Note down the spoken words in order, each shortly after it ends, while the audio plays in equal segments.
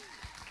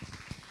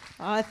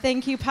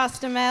Thank you,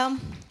 Pastor Mel.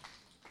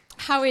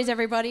 How is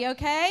everybody?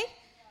 Okay?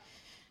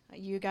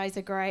 You guys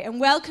are great. And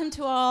welcome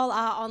to all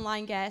our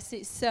online guests.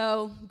 It's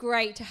so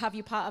great to have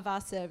you part of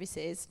our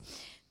services.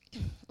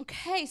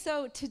 Okay,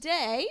 so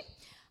today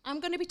I'm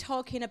going to be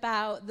talking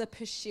about the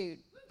pursuit.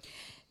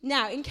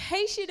 Now, in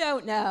case you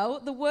don't know,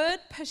 the word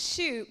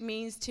pursuit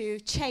means to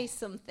chase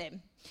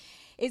something.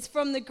 It's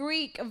from the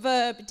Greek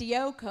verb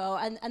dioko,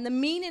 and the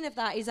meaning of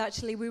that is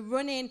actually we're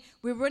running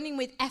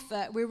with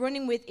effort, we're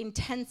running with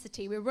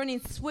intensity, we're running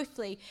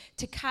swiftly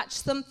to catch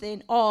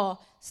something or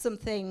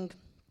something.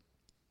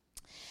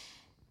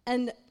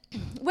 And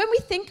when we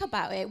think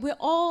about it, we're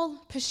all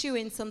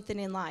pursuing something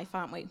in life,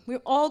 aren't we?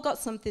 We've all got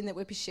something that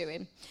we're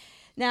pursuing.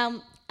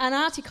 Now, an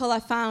article I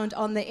found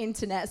on the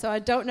internet, so I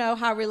don't know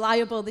how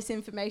reliable this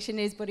information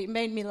is, but it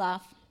made me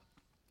laugh.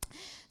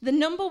 The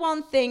number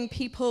one thing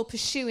people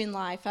pursue in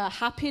life are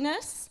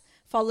happiness,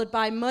 followed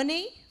by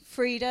money,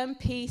 freedom,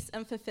 peace,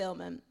 and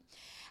fulfillment.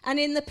 And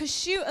in the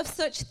pursuit of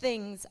such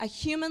things, a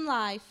human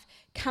life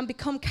can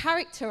become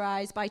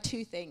characterized by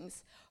two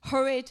things,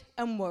 hurried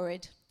and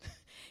worried.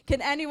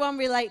 Can anyone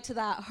relate to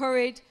that?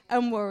 Hurried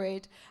and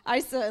worried.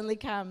 I certainly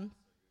can.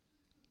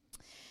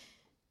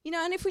 You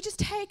know, and if we just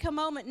take a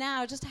moment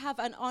now just to have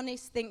an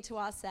honest think to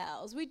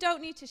ourselves, we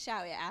don't need to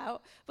shout it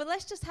out, but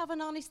let's just have an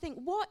honest think.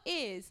 What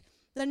is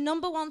the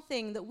number one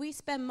thing that we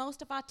spend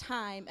most of our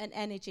time and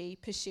energy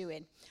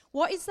pursuing?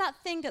 What is that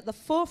thing at the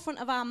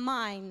forefront of our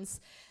minds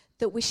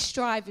that we're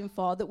striving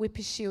for, that we're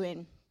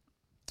pursuing?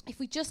 If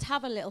we just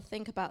have a little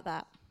think about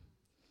that.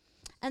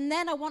 And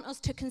then I want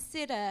us to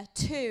consider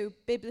two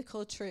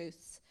biblical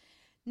truths.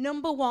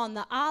 Number one,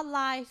 that our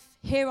life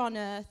here on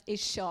earth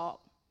is short.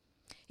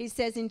 It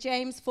says in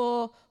James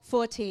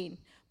 4:14,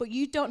 but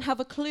you don't have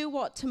a clue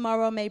what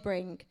tomorrow may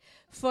bring.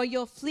 For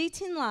your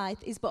fleeting life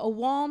is but a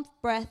warm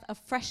breath of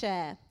fresh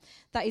air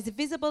that is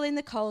visible in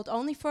the cold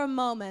only for a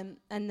moment,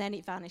 and then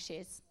it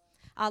vanishes.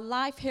 Our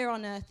life here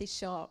on earth is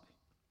short.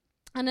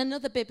 And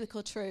another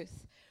biblical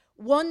truth.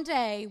 One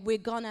day we're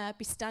going to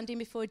be standing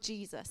before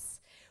Jesus.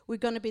 We're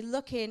going to be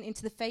looking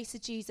into the face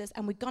of Jesus,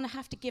 and we're going to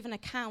have to give an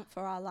account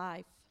for our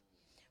life.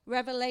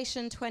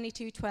 Revelation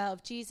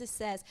 22:12, Jesus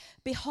says,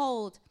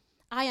 behold,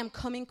 I am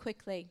coming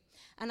quickly,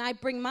 and I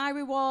bring my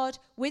reward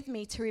with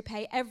me to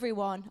repay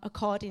everyone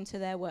according to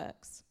their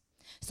works.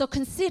 So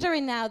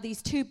considering now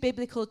these two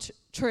biblical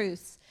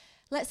truths,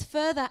 let's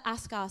further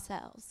ask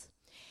ourselves,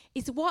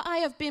 is what I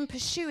have been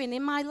pursuing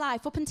in my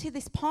life up until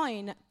this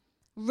point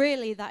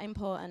really that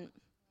important?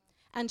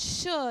 And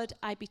should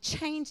I be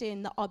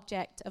changing the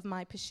object of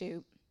my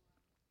pursuit?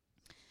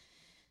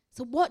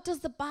 So what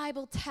does the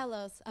Bible tell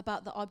us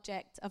about the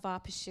object of our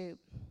pursuit?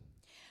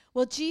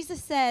 Well,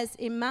 Jesus says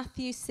in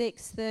Matthew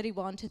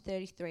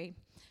 6:31-33,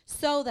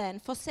 so then,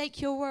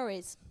 forsake your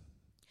worries.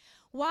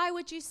 Why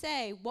would you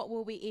say, what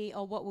will we eat,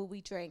 or what will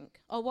we drink,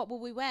 or what will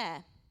we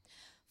wear?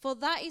 For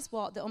that is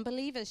what the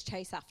unbelievers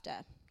chase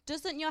after.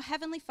 Doesn't your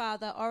heavenly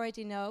Father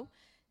already know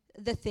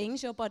the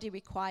things your body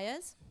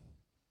requires?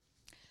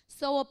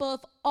 So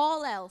above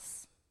all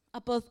else,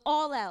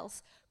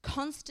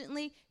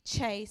 constantly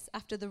chase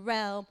after the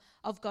realm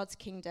of God's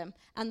kingdom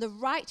and the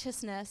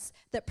righteousness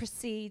that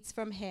proceeds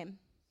from him.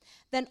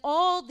 Then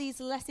all these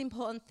less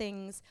important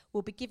things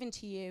will be given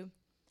to you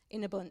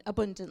in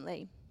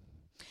abundantly.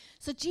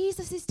 So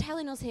Jesus is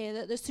telling us here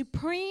that the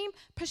supreme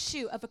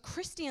pursuit of a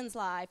Christian's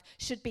life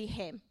should be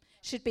him,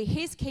 should be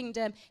his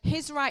kingdom,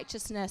 his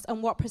righteousness,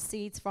 and what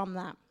proceeds from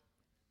that.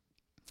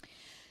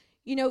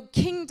 You know,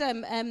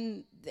 kingdom,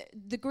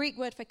 the Greek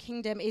word for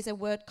kingdom is a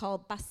word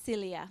called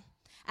basileia,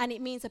 and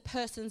it means a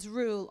person's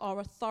rule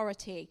or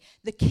authority,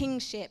 the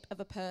kingship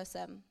of a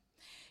person.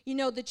 You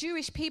know, the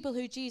Jewish people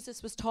who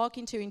Jesus was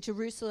talking to in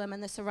Jerusalem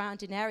and the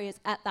surrounding areas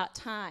at that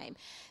time,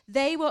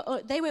 they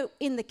were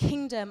in the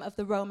kingdom of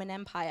the Roman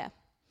Empire.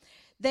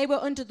 They were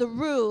under the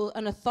rule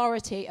and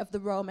authority of the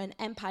Roman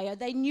Empire.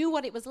 They knew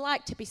what it was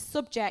like to be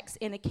subjects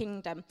in a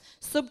kingdom,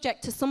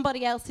 subject to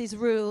somebody else's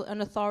rule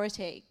and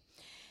authority.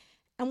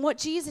 And what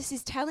Jesus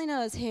is telling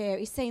us here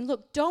is saying,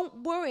 look,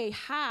 don't worry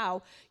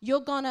how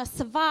you're going to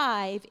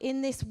survive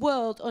in this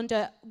world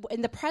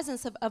in the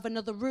presence of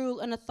another rule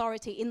and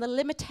authority, in the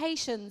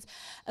limitations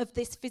of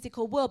this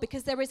physical world,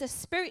 because there is a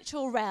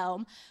spiritual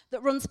realm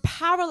that runs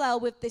parallel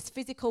with this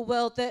physical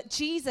world that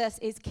Jesus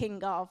is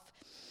king of.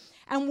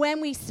 And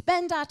when we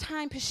spend our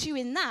time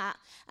pursuing that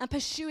and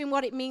pursuing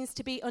what it means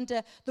to be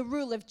under the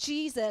rule of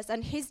Jesus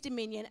and his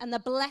dominion and the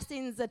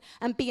blessings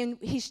and being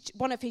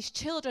one of his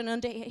children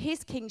under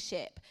his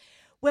kingship,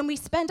 when we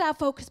spend our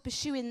focus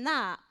pursuing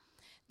that,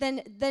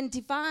 then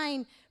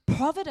divine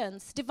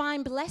providence,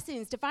 divine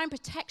blessings, divine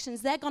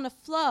protections, they're going to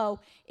flow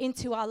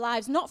into our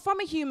lives, not from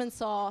a human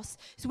source.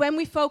 So when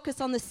we focus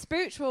on the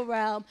spiritual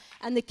realm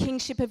and the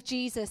kingship of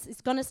Jesus,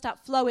 it's going to start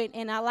flowing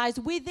in our lives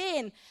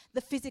within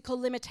the physical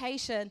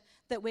limitation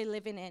that we're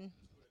living in.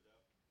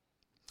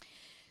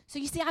 So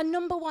you see, our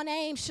number one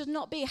aim should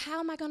not be, how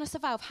am I going to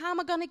survive? How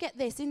am I going to get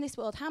this in this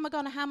world? How am I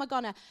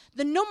going to?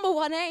 The number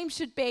one aim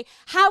should be,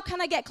 how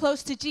can I get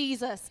close to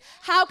Jesus?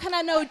 How can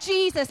I know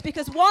Jesus?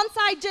 Because once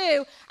I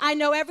do, I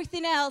know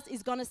everything else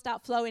is going to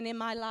start flowing in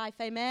my life.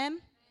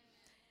 Amen?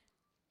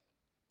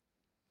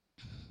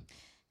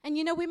 And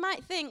you know, we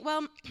might think,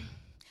 well,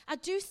 I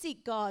do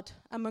seek God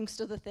amongst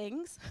other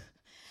things.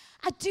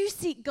 I do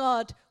seek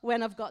God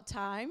when I've got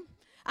time.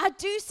 I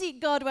do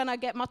seek God when I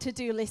get my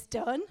to-do list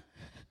done.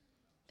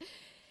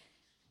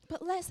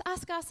 But let's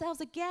ask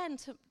ourselves again,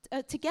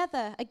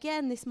 together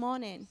again this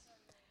morning.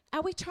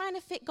 Are we trying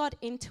to fit God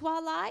into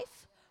our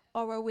life,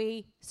 or are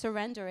we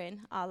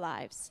surrendering our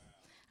lives?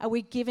 Are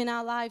we giving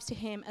our lives to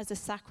him as a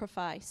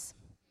sacrifice?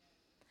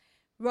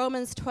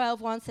 Romans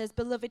 12:1 says,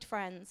 "Beloved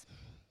friends,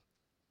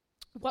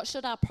 what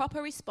should our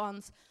proper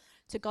response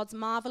to God's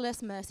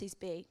marvelous mercies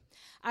be?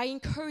 I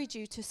encourage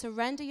you to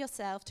surrender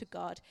yourself to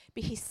God,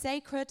 be his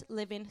sacred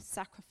living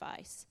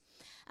sacrifice,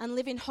 and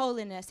live in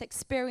holiness,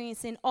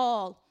 experiencing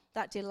all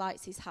that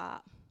delights his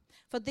heart.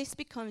 For this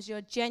becomes your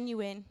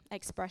genuine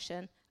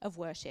expression of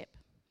worship."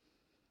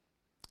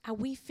 Are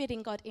we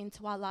fitting God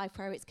into our life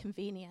where it's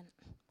convenient?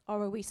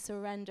 Or are we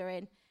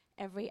surrendering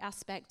every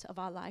aspect of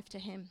our life to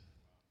him?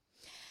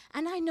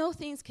 And I know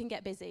things can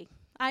get busy.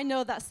 I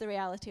know that's the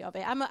reality of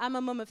it. I'm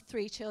a mum of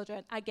 3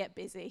 children. I get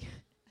busy.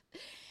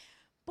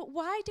 But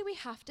why do we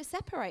have to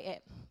separate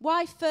it?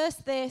 Why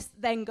first this,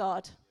 then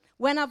God?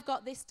 When I've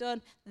got this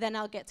done, then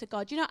I'll get to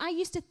God. You know, I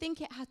used to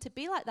think it had to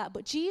be like that,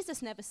 but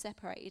Jesus never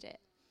separated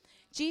it.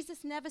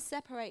 Jesus never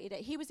separated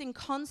it. He was in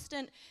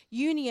constant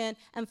union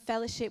and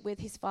fellowship with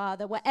his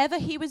Father. Whatever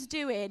he was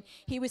doing,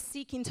 he was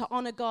seeking to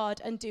honor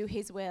God and do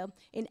his will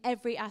in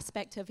every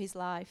aspect of his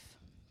life.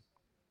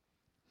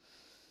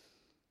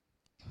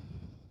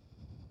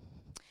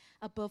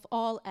 Above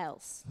all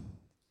else,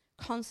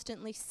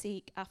 constantly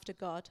seek after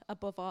God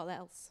above all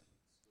else.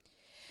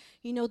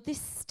 You know, this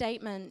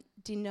statement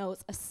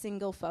denotes a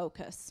single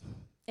focus.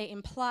 It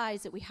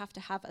implies that we have to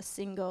have a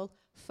single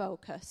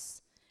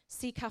focus.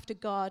 Seek after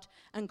God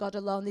and God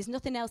alone. There's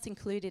nothing else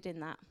included in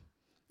that.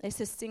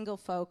 It's a single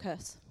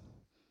focus.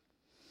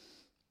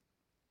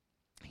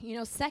 You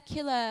know,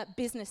 secular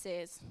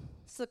businesses,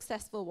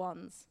 successful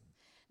ones,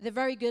 they're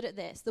very good at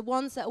this. The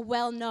ones that are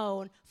well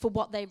known for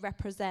what they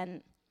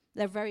represent,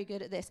 they're very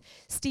good at this.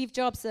 Steve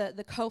Jobs,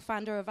 the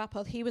co-founder of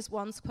Apple, he was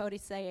once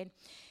quoted saying,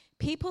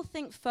 "People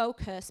think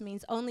focus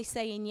means only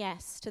saying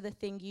yes to the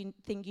thing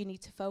you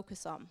need to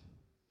focus on.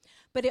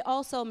 But it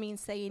also means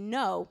saying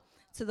no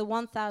to the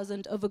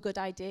 1,000 other good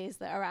ideas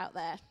that are out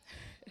there."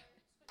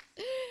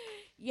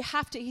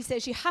 He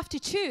says, you have to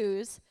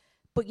choose,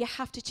 but you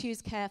have to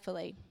choose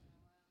carefully.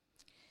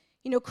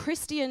 You know,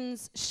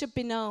 Christians should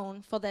be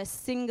known for their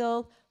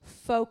single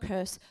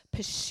focus,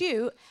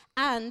 pursuit,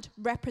 and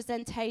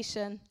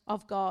representation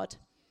of God.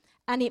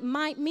 And it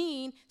might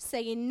mean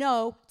saying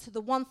no to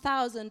the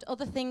 1,000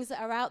 other things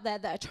that are out there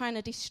that are trying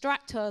to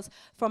distract us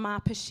from our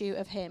pursuit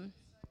of him.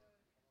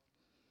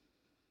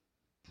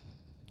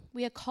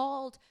 We are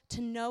called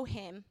to know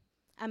him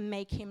and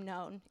make him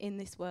known in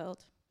this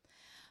world.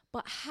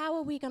 But how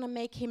are we going to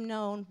make him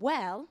known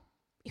well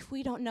if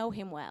we don't know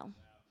him well?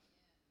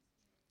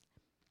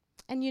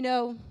 And you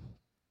know,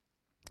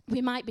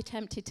 we might be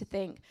tempted to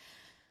think,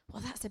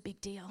 well, that's a big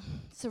deal.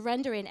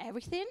 Surrendering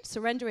everything,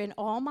 surrendering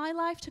all my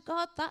life to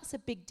God, that's a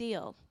big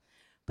deal.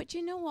 But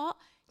you know what?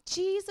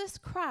 Jesus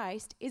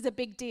Christ is a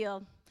big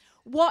deal.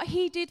 What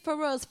he did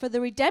for us, for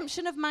the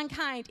redemption of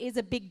mankind, is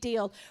a big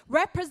deal.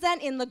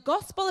 Representing the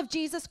gospel of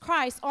Jesus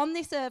Christ on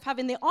this earth,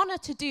 having the honor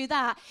to do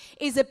that,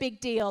 is a big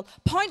deal.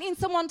 Pointing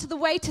someone to the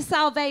way to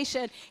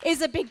salvation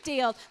is a big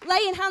deal.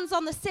 Laying hands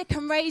on the sick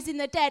and raising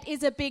the dead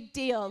is a big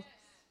deal.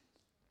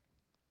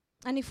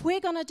 And if we're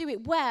going to do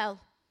it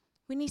well,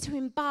 we need to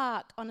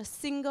embark on a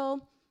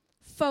single,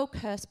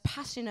 focused,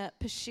 passionate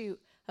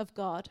pursuit of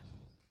God.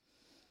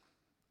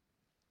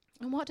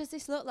 And what does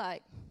this look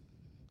like?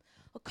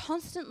 Well,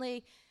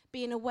 constantly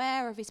being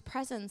aware of his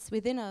presence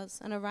within us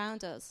and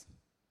around us.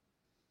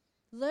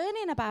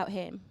 Learning about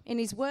him in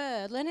his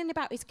word, learning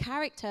about his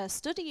character,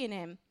 studying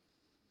him,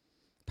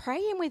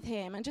 praying with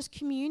him and just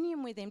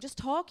communion with him, just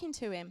talking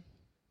to him.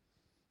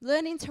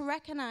 Learning to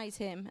recognize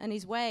him and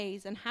his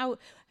ways and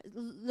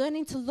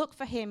learning to look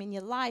for him in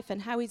your life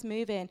and how he's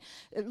moving.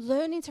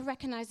 Learning to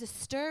recognize the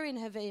stirring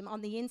of him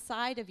on the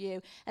inside of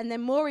you. And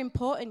then more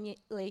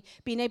importantly,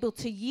 being able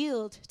to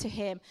yield to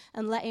him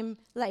and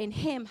letting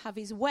him have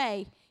his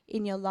way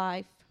in your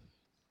life.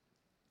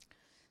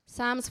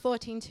 Psalms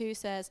 14:2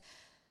 says,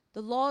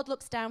 "The Lord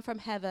looks down from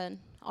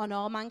heaven on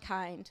all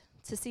mankind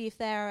to see if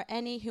there are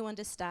any who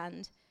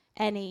understand,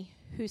 any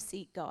who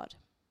seek God."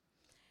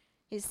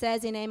 It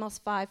says in Amos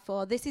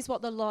 5:4, "This is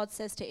what the Lord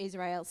says to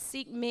Israel,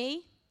 seek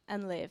me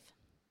and live."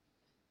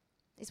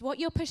 Is what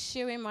you're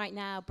pursuing right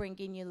now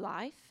bringing you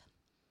life?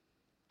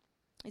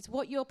 Is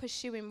what you're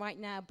pursuing right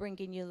now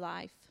bringing you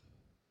life?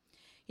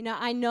 You know,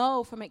 I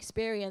know from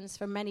experience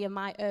from many of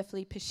my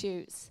earthly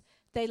pursuits,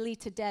 they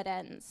lead to dead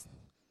ends.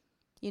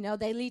 You know,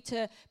 they lead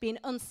to being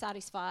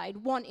unsatisfied,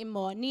 wanting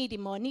more,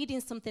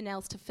 needing something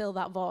else to fill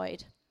that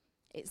void.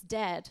 It's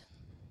dead.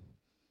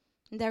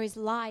 And there is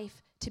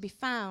life to be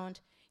found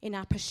in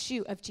our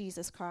pursuit of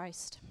Jesus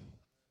Christ.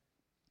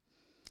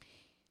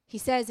 He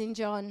says in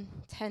John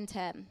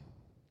 10:10,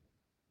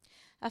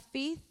 "A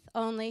thief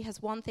only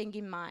has one thing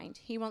in mind.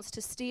 He wants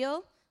to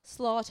steal,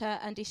 slaughter,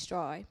 and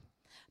destroy.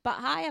 But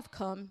I have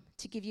come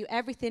to give you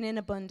everything in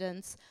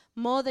abundance,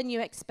 more than you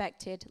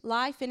expected,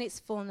 life in its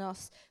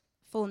fullness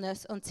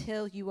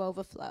until you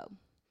overflow."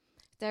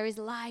 There is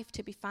life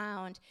to be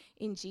found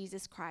in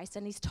Jesus Christ.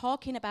 And he's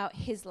talking about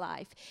his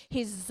life,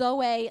 his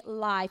Zoe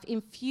life,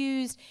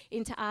 infused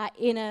into our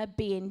inner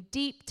being,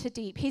 deep to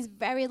deep, his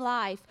very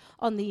life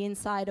on the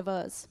inside of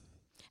us.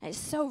 And it's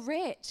so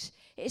rich.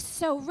 It's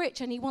so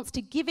rich, and he wants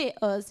to give it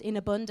us in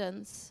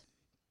abundance.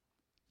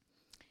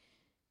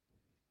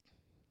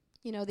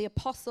 You know, the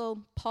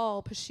Apostle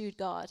Paul pursued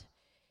God.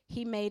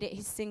 He made it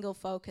his single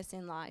focus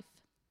in life.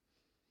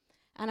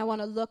 And I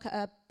want to look at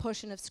a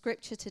portion of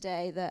Scripture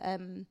today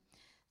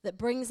that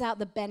brings out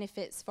the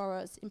benefits for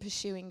us in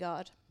pursuing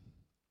God.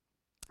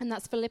 And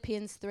that's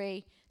Philippians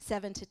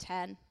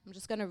 3:7-10. I'm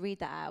just going to read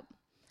that out.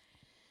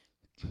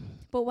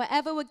 "But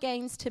whatever were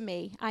gains to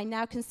me, I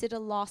now consider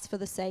loss for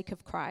the sake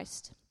of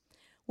Christ.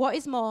 What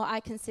is more, I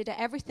consider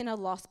everything a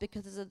loss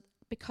because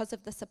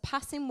of the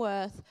surpassing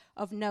worth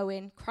of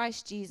knowing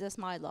Christ Jesus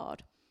my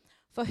Lord,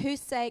 for whose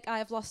sake I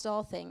have lost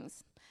all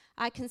things.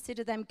 I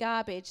consider them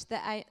garbage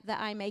that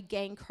I may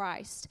gain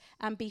Christ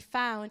and be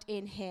found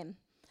in him,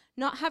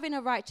 not having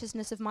a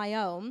righteousness of my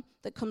own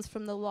that comes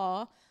from the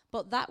law,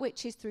 but that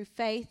which is through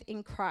faith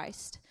in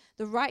Christ,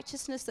 the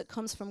righteousness that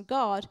comes from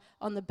God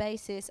on the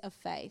basis of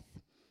faith.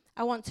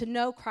 I want to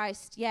know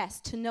Christ,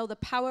 yes, to know the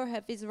power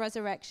of his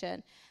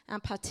resurrection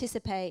and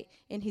participate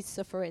in his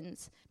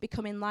sufferings,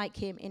 becoming like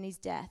him in his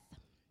death."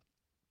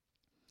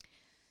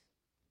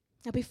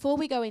 Now, before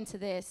we go into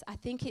this, I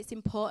think it's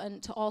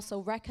important to also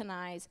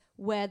recognize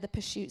where the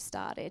pursuit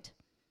started.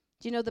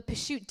 Do you know the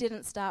pursuit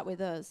didn't start with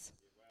us?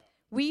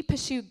 We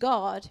pursue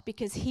God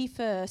because he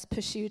first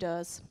pursued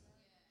us.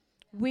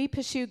 We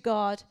pursue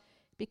God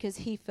because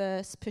he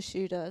first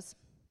pursued us.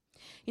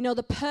 You know,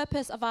 the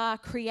purpose of our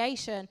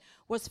creation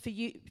was for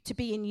you to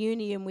be in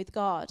union with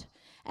God.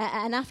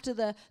 And after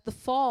the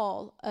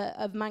fall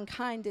of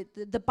mankind,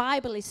 the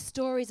Bible is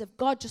stories of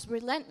God just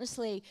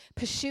relentlessly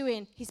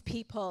pursuing his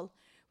people,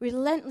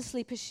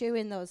 relentlessly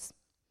pursuing us.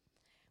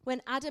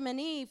 When Adam and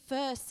Eve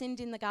first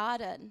sinned in the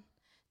garden,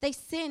 they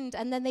sinned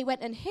and then they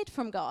went and hid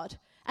from God.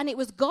 And it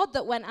was God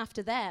that went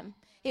after them.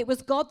 It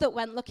was God that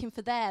went looking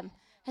for them.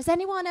 Has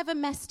anyone ever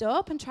messed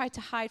up and tried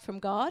to hide from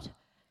God?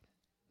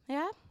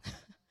 Yeah?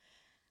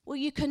 Well,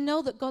 you can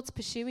know that God's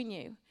pursuing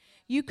you.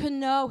 You can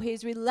know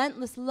his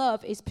relentless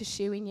love is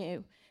pursuing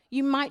you.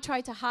 You might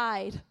try to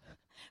hide,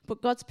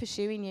 but God's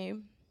pursuing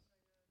you.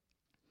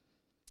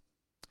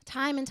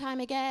 Time and time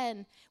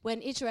again,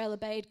 when Israel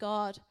obeyed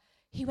God,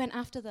 he went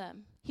after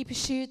them. He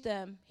pursued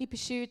them. He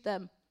pursued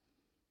them.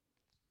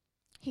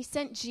 He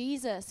sent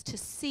Jesus to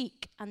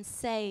seek and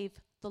save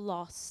the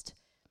lost.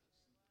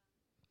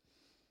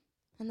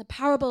 And the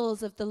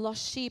parables of the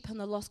lost sheep and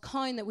the lost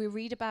coin that we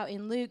read about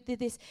in Luke,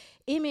 this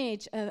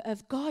image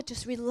of God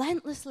just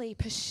relentlessly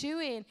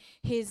pursuing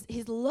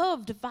his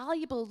loved,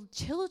 valuable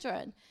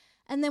children.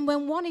 And then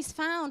when one is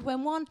found,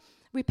 when one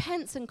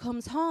repents and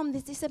comes home,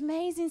 there's this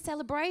amazing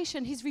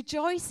celebration. He's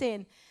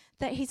rejoicing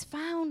that he's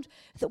found,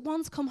 that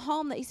one's come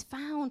home, that he's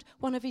found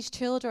one of his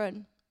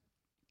children.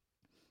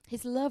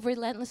 His love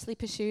relentlessly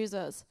pursues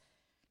us.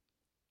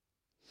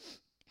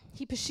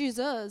 He pursues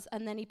us,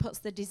 and then he puts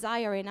the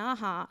desire in our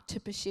heart to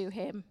pursue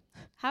him.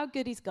 How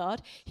good is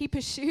God? He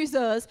pursues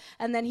us,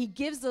 and then he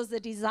gives us the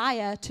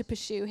desire to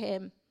pursue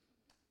him.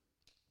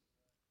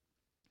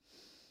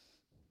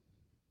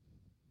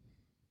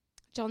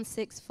 John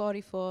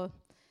 6:44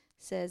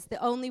 says,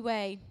 "The only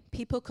way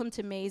people come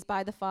to me is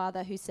by the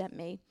Father who sent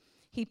me.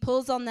 He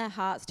pulls on their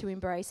hearts to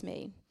embrace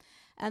me.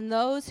 And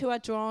those who are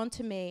drawn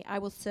to me, I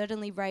will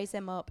certainly raise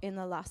them up in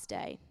the last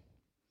day."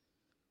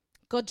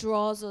 God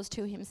draws us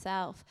to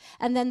himself.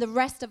 And then the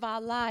rest of our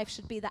life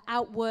should be the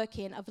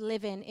outworking of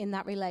living in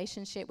that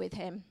relationship with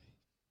him.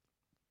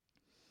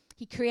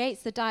 He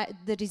creates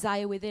the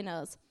desire within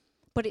us,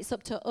 but it's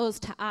up to us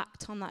to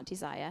act on that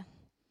desire.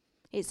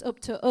 It's up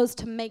to us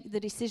to make the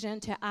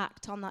decision to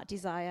act on that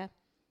desire.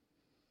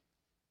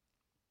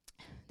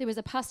 There was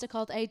a pastor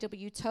called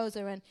A.W.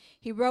 Tozer, and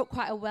he wrote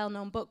quite a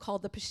well-known book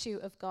called The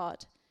Pursuit of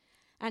God.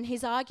 And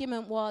his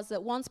argument was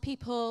that once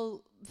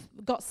people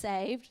got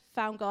saved,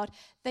 found God,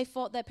 they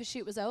thought their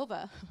pursuit was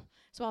over.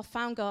 So I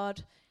found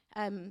God,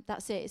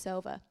 that's it, it's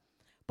over.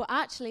 But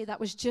actually, that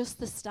was just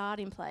the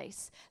starting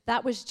place.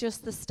 That was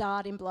just the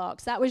starting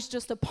blocks. That was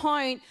just a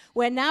point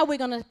where now we're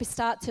going to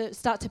start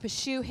to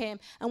pursue him.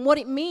 And what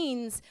it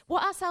means,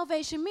 what our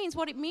salvation means,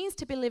 what it means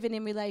to be living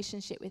in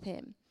relationship with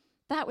him.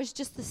 That was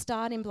just the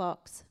starting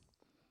blocks.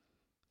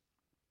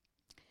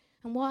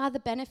 And what are the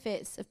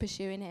benefits of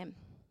pursuing him?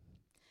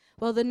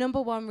 Well, the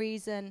number one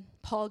reason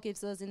Paul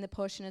gives us in the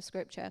portion of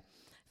Scripture,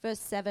 verse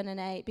 7 and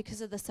 8,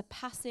 because of the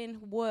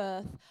surpassing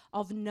worth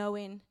of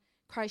knowing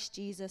Christ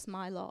Jesus,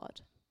 my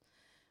Lord.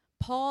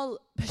 Paul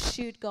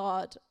pursued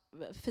God,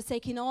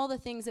 forsaking all the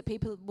things that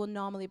people will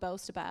normally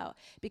boast about,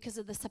 because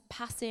of the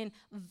surpassing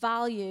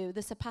value,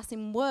 the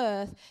surpassing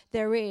worth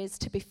there is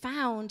to be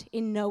found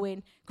in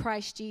knowing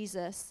Christ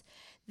Jesus.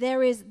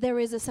 There is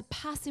a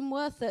surpassing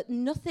worth that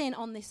nothing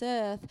on this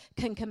earth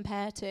can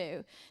compare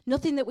to.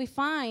 Nothing that we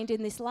find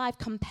in this life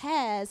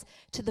compares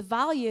to the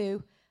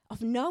value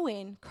of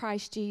knowing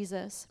Christ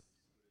Jesus.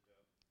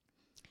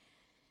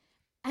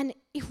 And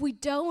if we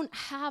don't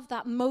have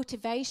that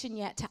motivation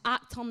yet to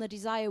act on the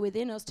desire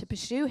within us to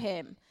pursue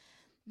him,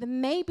 then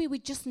maybe we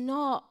just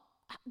not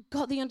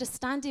got the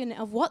understanding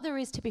of what there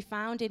is to be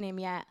found in him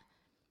yet.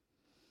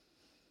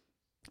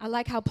 I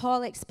like how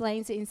Paul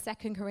explains it in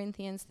 2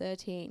 Corinthians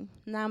 13.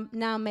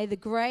 Now may the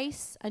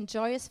grace and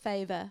joyous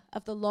favor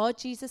of the Lord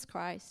Jesus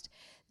Christ,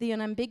 the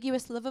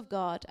unambiguous love of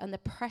God, and the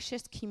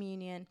precious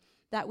communion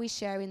that we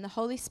share in the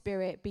Holy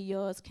Spirit be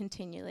yours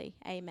continually.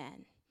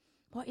 Amen.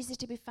 What is it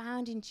to be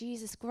found in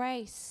Jesus?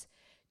 Grace,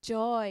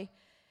 joy,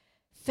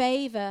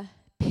 favor,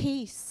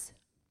 peace,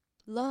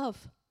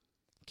 love,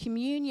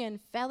 communion,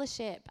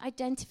 fellowship,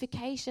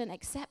 identification,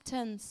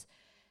 acceptance.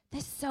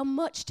 There's so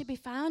much to be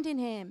found in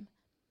him.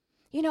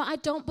 You know, I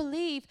don't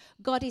believe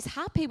God is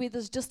happy with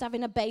us just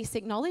having a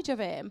basic knowledge of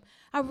him.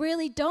 I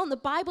really don't. The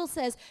Bible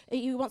says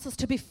he wants us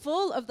to be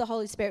full of the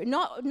Holy Spirit,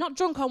 not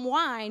drunk on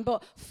wine,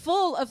 but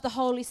full of the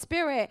Holy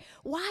Spirit.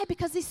 Why?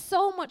 Because there's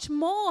so much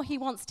more he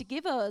wants to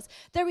give us.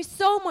 There is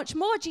so much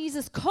more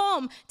Jesus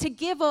come to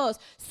give us,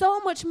 so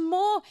much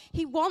more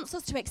he wants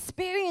us to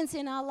experience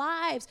in our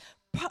lives,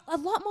 a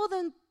lot more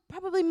than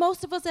probably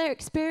most of us are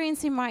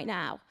experiencing right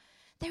now.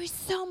 There is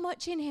so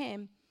much in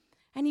him.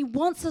 And he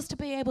wants us to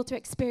be able to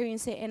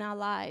experience it in our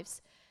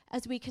lives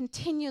as we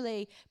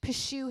continually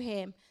pursue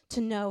him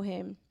to know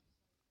him.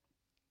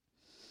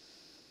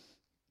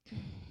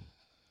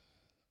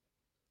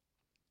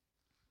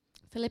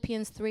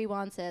 Philippians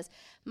 3:1 says,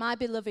 "My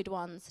beloved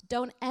ones,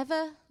 don't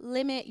ever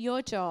limit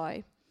your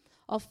joy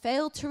or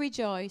fail to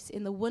rejoice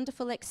in the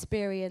wonderful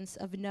experience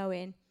of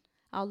knowing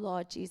our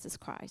Lord Jesus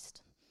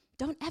Christ."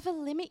 Don't ever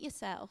limit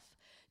yourself.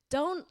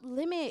 Don't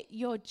limit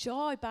your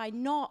joy by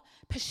not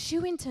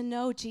pursuing to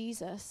know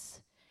Jesus.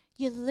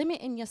 You're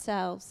limiting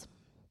yourselves.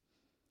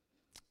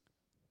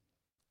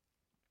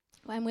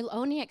 And we'll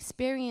only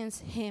experience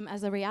him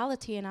as a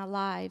reality in our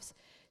lives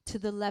to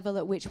the level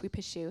at which we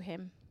pursue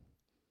him.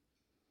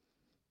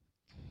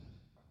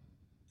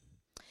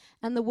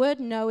 And the word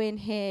knowing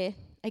here,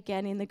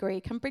 again in the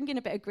Greek, I'm bringing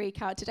a bit of Greek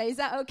out today. Is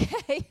that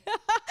okay?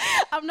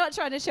 I'm not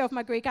trying to show off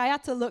my Greek. I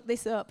had to look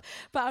this up.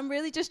 But I'm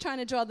really just trying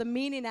to draw the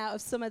meaning out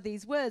of some of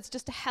these words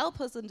just to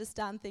help us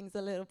understand things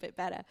a little bit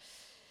better.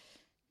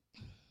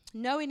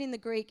 Knowing in the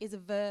Greek is a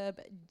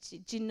verb,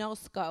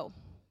 ginosko,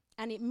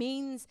 and it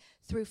means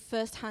through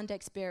first-hand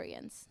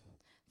experience.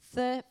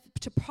 To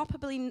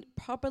properly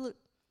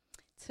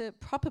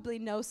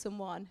know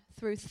someone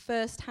through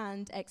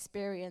first-hand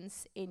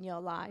experience in your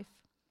life.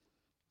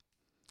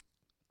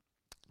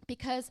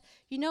 Because,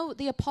 you know,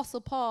 the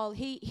Apostle Paul,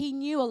 he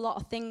knew a lot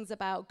of things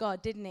about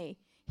God, didn't he?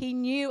 He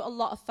knew a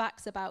lot of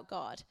facts about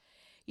God.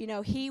 You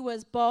know, he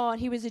was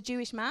a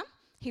Jewish man.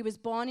 He was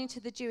born into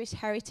the Jewish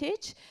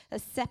heritage, a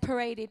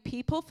separated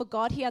people for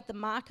God. He had the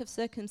mark of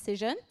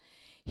circumcision.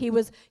 He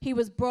was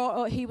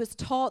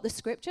taught the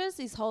scriptures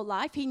his whole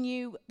life. He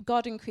knew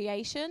God and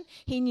creation.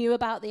 He knew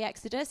about the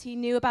Exodus. He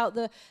knew about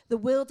the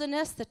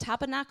wilderness, the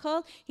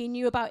tabernacle. He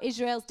knew about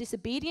Israel's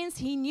disobedience.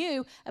 He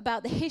knew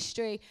about the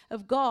history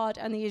of God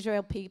and the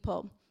Israel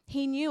people.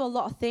 He knew a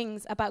lot of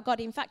things about God.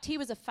 In fact, he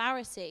was a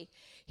Pharisee.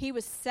 He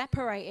was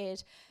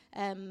separated,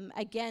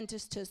 again,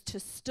 just to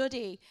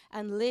study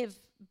and live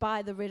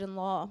by the written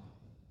law.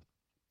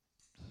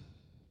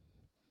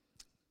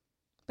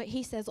 But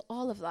he says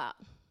all of that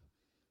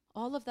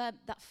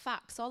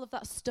facts, all of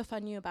that stuff I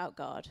knew about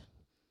God,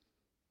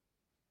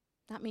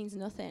 that means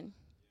nothing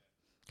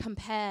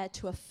compared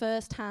to a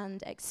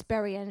first-hand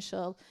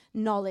experiential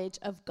knowledge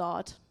of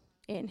God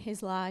in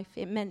his life.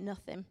 It meant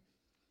nothing.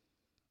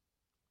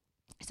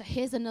 So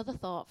here's another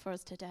thought for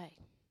us today.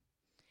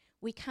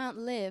 We can't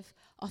live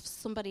off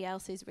somebody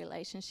else's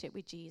relationship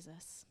with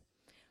Jesus.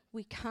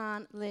 We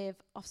can't live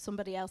off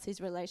somebody else's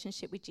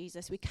relationship with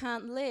Jesus. We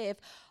can't live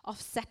off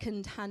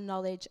second-hand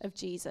knowledge of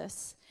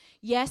Jesus.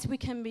 Yes, we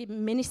can be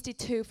ministered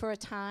to for a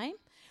time.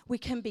 We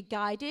can be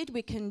guided.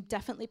 We can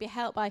definitely be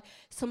helped by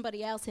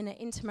somebody else in an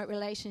intimate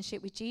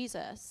relationship with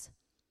Jesus.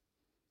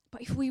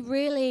 But if we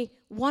really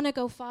want to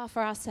go far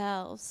for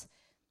ourselves,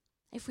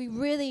 if we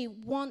really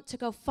want to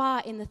go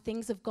far in the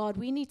things of God,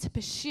 we need to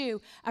pursue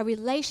a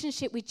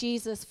relationship with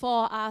Jesus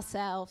for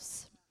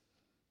ourselves.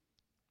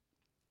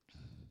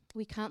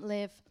 We can't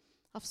live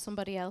off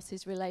somebody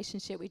else's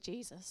relationship with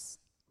Jesus.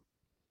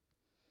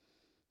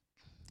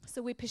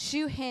 So we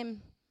pursue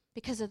him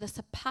because of the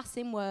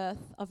surpassing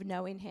worth of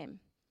knowing him.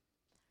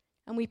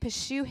 And we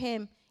pursue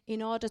him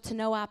in order to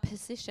know our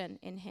position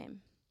in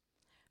him.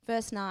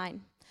 Verse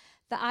 9,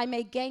 that I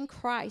may gain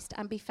Christ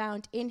and be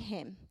found in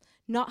him,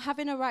 not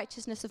having a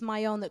righteousness of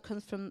my own that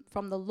comes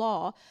from the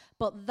law,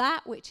 but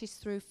that which is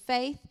through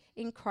faith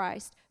in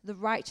Christ, the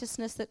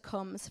righteousness that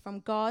comes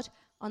from God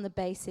on the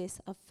basis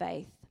of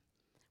faith.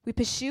 We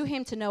pursue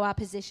him to know our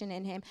position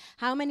in him.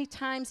 How many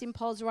times in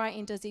Paul's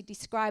writing does he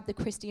describe the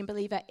Christian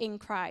believer in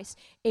Christ?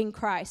 In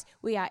Christ.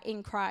 We are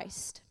in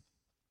Christ.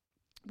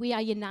 We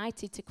are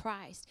united to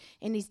Christ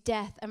in his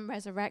death and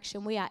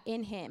resurrection. We are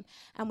in him,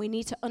 and we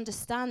need to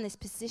understand this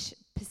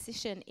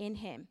position in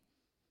him.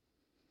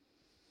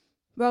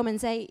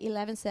 Romans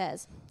 8:11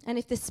 says, "And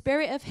if the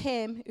spirit of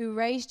him who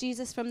raised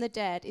Jesus from the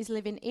dead is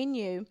living in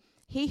you,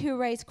 he who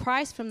raised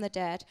Christ from the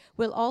dead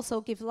will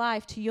also give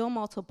life to your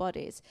mortal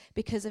bodies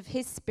because of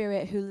his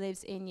spirit who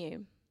lives in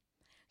you."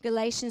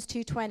 Galatians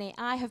 2:20,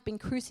 "I have been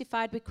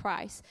crucified with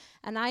Christ,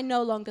 and I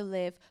no longer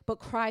live, but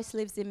Christ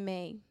lives in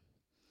me.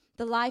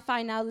 The life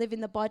I now live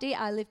in the body,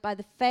 I live by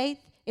the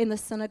faith in the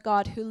Son of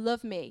God who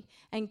loved me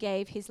and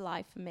gave his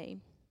life for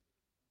me."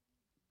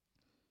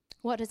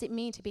 What does it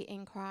mean to be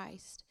in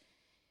Christ?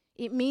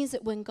 It means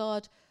that when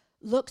God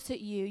looks at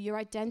you, you're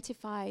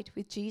identified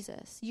with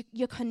Jesus.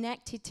 You're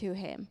connected to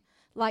him,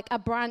 like a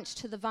branch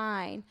to the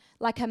vine,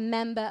 like a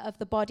member of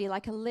the body,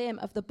 like a limb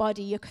of the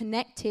body. You're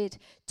connected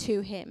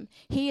to him.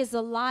 He is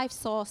the life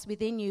source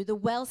within you, the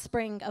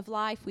wellspring of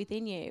life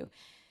within you.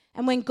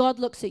 And when God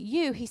looks at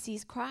you, he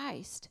sees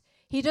Christ.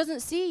 He doesn't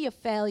see your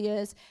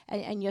failures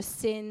and your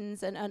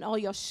sins and all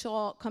your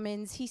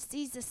shortcomings. He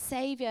sees the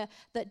Savior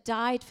that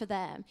died for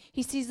them.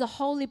 He sees the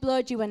holy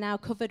blood you are now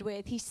covered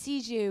with. He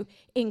sees you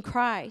in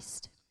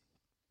Christ.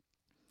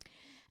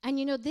 And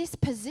you know, this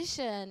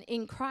position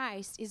in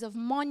Christ is of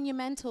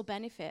monumental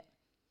benefit.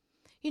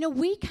 You know,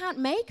 we can't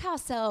make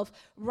ourselves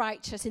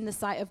righteous in the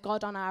sight of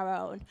God on our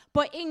own.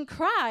 But in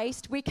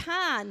Christ, we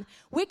can.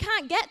 We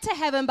can't get to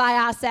heaven by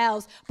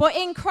ourselves. But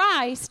in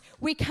Christ,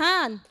 we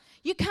can.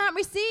 You can't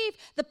receive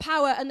the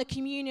power and the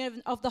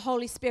communion of the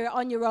Holy Spirit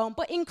on your own.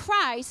 But in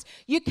Christ,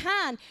 you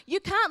can. You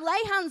can't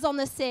lay hands on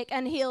the sick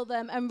and heal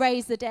them and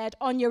raise the dead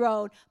on your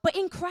own. But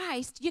in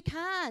Christ, you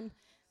can.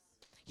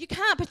 You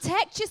can't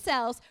protect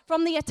yourselves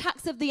from the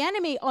attacks of the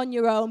enemy on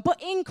your own.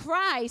 But in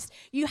Christ,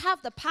 you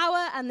have the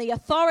power and the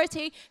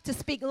authority to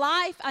speak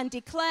life and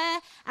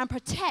declare and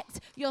protect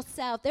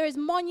yourself. There is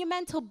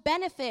monumental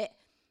benefit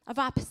of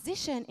our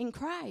position in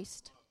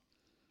Christ.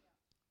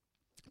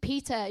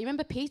 Peter, you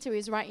remember Peter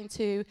is writing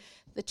to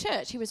the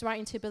church. He was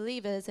writing to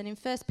believers. And in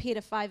 1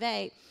 Peter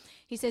 5:8,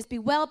 he says, "Be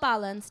well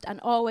balanced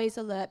and always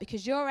alert,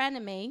 because your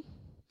enemy,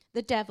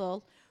 the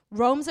devil,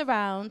 roams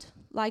around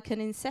like an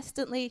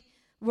incessantly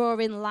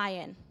roaring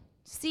lion,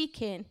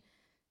 seeking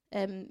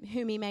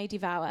whom he may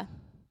devour."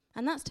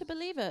 And that's to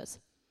believers.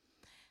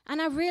 And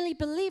I really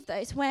believe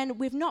that it's when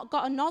we've not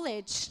got a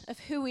knowledge of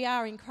who we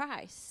are in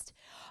Christ,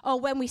 or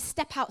when we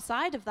step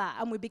outside of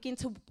that and we begin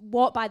to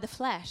walk by the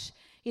flesh,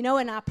 you know,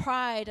 and our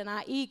pride and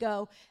our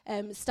ego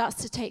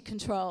starts to take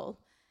control.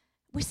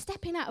 We're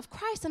stepping out of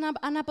Christ, and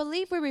I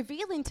believe we're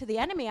revealing to the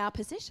enemy our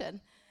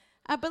position.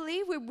 I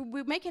believe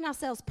we're making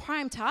ourselves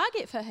prime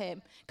target for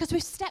him because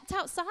we've stepped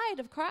outside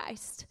of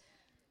Christ.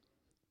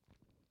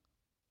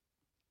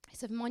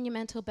 It's of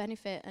monumental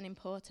benefit and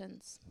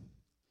importance.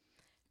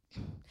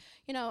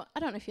 You know, I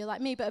don't know if you're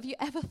like me, but have you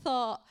ever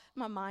thought,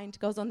 my mind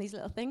goes on these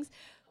little things,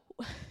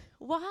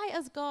 why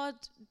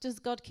does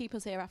God keep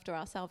us here after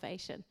our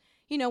salvation?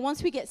 You know,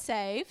 once we get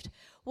saved,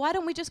 why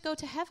don't we just go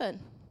to heaven?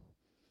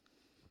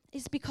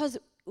 It's because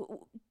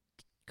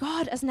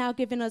God has now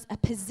given us a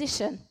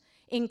position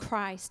in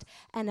Christ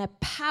and a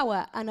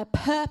power and a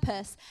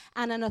purpose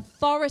and an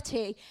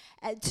authority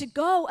to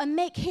go and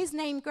make his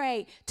name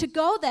great, to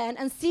go then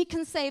and seek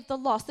and save the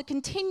lost, the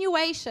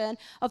continuation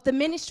of the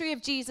ministry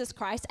of Jesus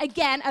Christ.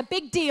 Again, a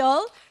big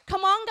deal.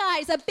 Come on,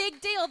 guys, a big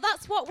deal.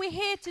 That's what we're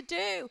here to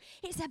do.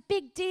 It's a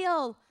big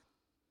deal.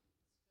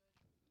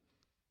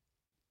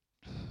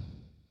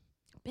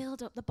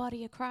 Build up the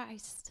body of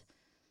Christ.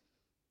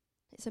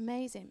 It's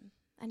amazing.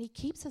 And he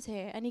keeps us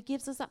here, and he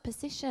gives us that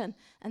position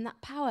and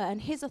that power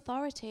and his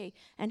authority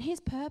and his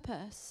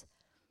purpose.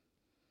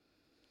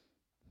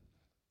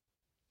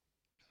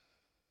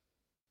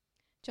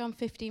 John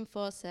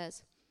 15:4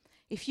 says,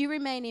 "If you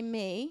remain in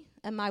me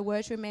and my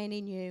words remain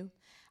in you,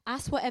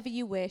 ask whatever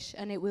you wish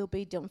and it will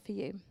be done for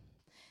you.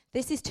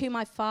 This is to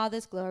my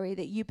Father's glory,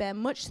 that you bear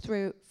much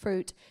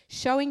fruit,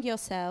 showing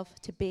yourself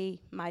to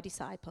be my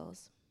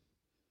disciples."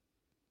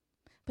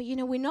 But you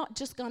know, we're not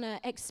just going to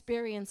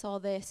experience all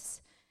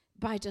this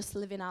by just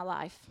living our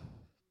life,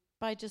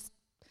 by just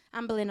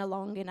ambling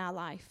along in our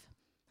life.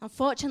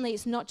 Unfortunately,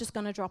 it's not just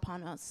going to drop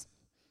on us.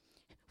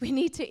 We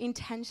need to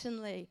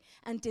intentionally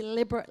and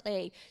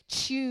deliberately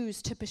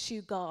choose to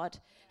pursue God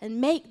and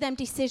make them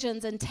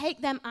decisions and take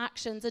them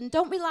actions, and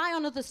don't rely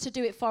on others to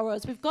do it for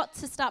us. We've got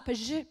to start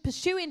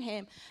pursuing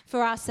him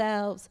for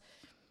ourselves.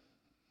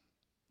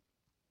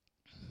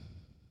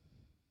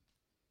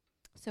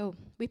 So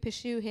we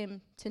pursue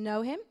him to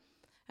know him,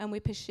 and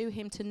we pursue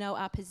him to know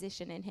our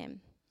position in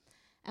him.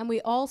 And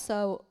we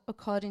also,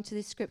 according to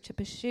this scripture,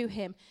 pursue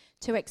him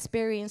to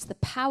experience the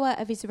power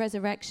of his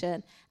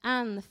resurrection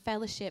and the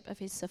fellowship of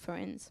his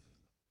sufferings.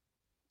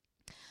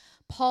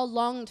 Paul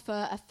longed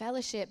for a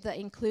fellowship that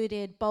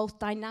included both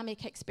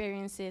dynamic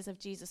experiences of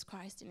Jesus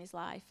Christ in his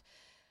life,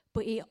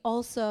 but he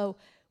also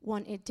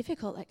wanted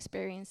difficult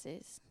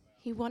experiences.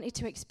 He wanted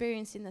to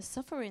experience in the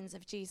sufferings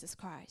of Jesus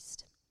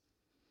Christ.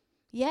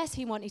 Yes,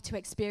 he wanted to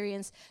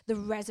experience the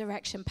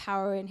resurrection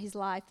power in his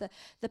life,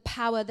 the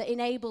power that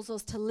enables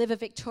us to live a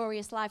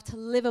victorious life, to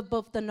live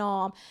above the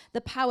norm,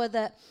 the power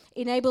that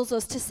enables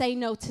us to say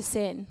no to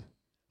sin,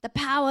 the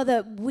power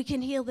that we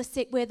can heal the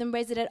sick with and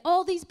raise the dead,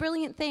 all these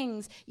brilliant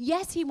things.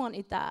 Yes, he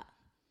wanted that.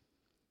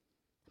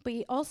 But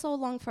he also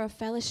longed for a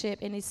fellowship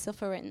in his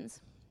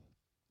sufferings.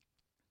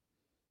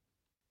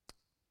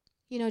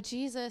 You know,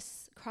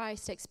 Jesus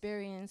Christ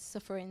experienced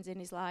sufferings in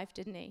his life,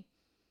 didn't he?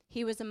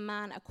 He was a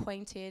man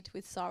acquainted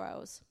with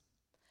sorrows.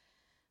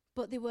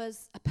 But there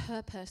was a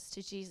purpose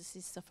to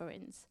Jesus'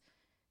 sufferings.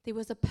 There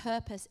was a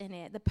purpose in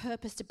it, the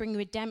purpose to bring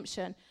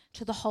redemption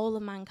to the whole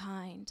of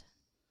mankind.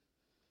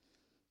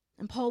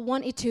 And Paul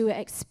wanted to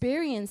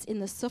experience in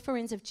the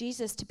sufferings of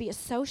Jesus, to be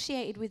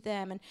associated with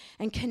them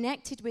and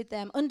connected with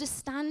them,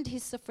 understand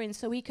his suffering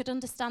so he could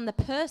understand the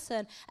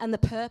person and the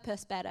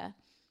purpose better.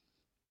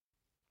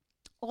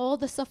 All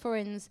the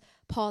sufferings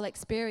Paul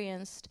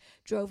experienced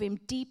drove him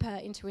deeper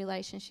into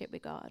relationship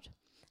with God,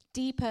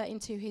 deeper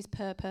into his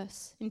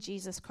purpose in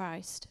Jesus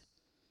Christ.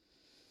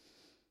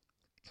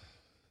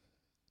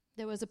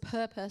 There was a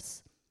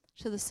purpose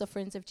to the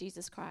sufferings of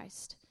Jesus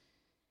Christ.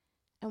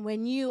 And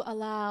when you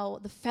allow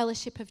the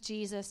fellowship of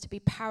Jesus to be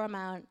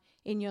paramount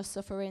in your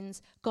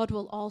sufferings, God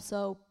will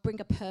also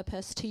bring a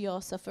purpose to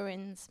your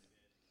sufferings.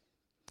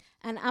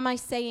 And am I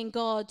saying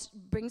God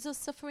brings us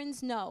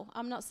sufferings? No,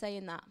 I'm not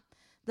saying that.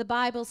 The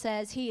Bible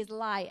says he is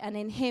light and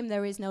in him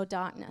there is no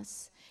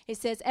darkness. It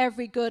says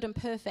every good and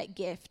perfect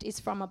gift is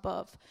from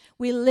above.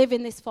 We live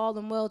in this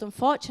fallen world.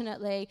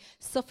 Unfortunately,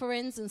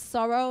 sufferings and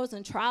sorrows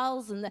and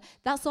trials, and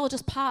that's all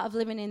just part of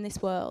living in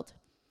this world.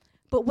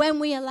 But when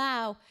we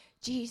allow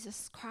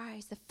Jesus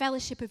Christ, the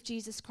fellowship of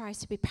Jesus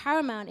Christ to be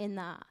paramount in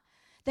that,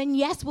 then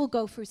yes, we'll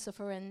go through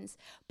sufferings,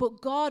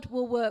 but God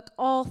will work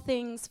all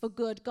things for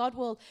good. God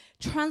will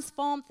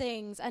transform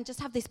things and just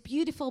have this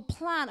beautiful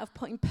plan of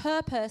putting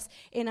purpose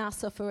in our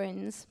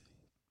sufferings.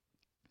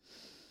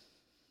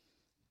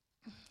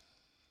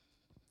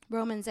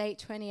 Romans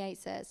 8:28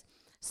 says,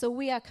 "So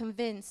we are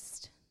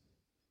convinced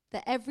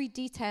that every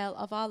detail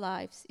of our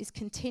lives is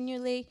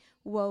continually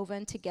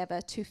woven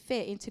together to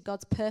fit into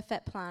God's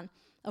perfect plan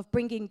of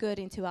bringing good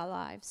into our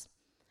lives.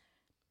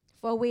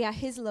 For we are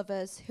his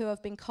lovers who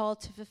have been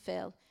called to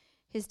fulfill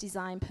his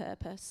design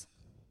purpose."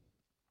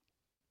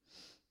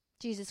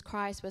 Jesus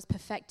Christ was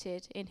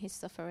perfected in his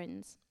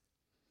sufferings.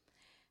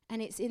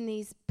 And it's in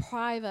these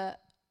private,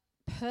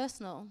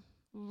 personal,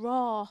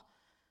 raw,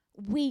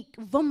 weak,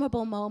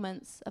 vulnerable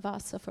moments of our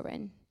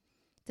suffering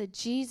that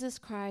Jesus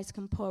Christ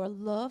can pour a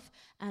love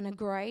and a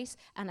grace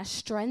and a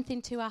strength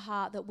into our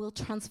heart that will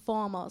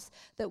transform us,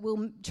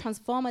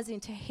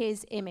 into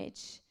his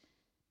image.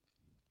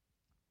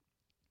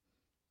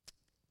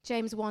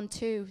 James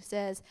 1:2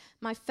 says,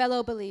 "My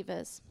fellow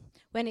believers,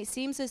 when it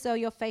seems as though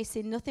you're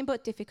facing nothing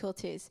but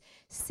difficulties,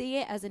 see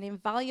it as an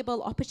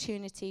invaluable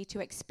opportunity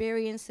to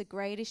experience the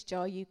greatest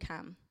joy you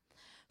can.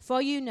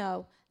 For you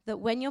know that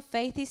when your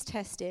faith is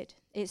tested,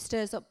 it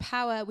stirs up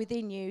power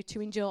within you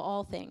to endure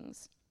all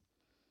things.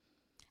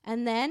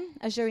 And then,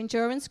 as your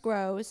endurance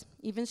grows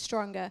even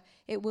stronger,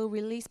 it will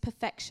release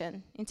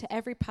perfection into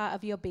every part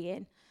of your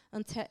being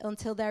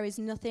until there is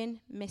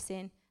nothing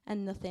missing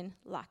and nothing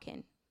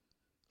lacking."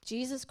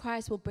 Jesus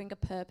Christ will bring a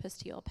purpose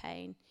to your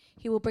pain.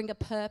 He will bring a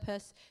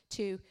purpose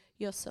to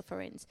your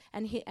sufferings.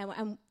 And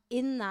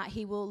in that,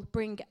 he will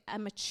bring a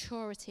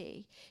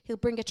maturity. He'll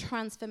bring a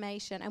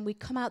transformation. And we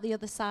come out the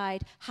other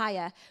side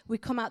higher. We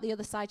come out the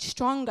other side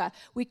stronger.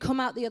 We come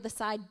out the other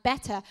side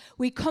better.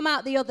 We come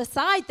out the other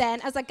side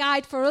then as a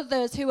guide for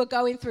others who are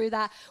going through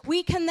that.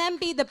 We can then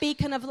be the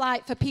beacon of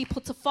light for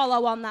people to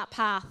follow on that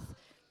path.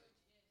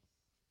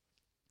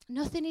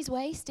 Nothing is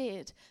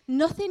wasted.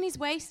 Nothing is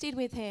wasted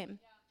with him.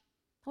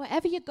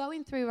 Whatever you're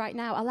going through right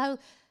now, allow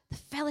the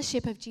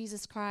fellowship of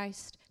Jesus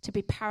Christ to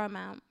be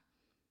paramount,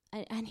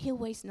 and he'll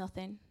waste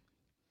nothing.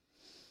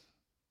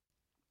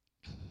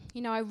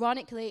 You know,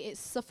 ironically, it's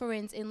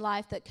sufferings in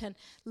life that can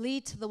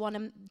lead to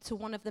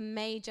one of the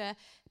major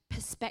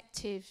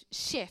perspective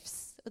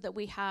shifts that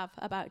we have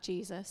about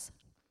Jesus.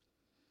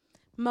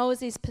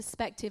 Moses'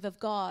 perspective of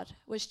God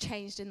was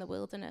changed in the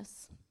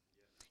wilderness.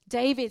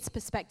 David's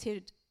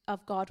perspective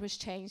of God was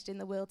changed in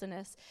the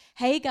wilderness.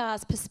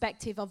 Hagar's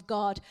perspective of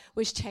God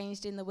was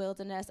changed in the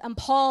wilderness. And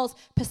Paul's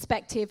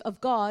perspective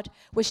of God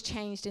was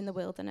changed in the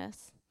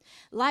wilderness.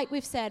 Like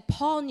we've said,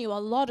 Paul knew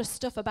a lot of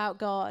stuff about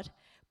God,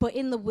 but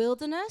in the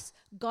wilderness,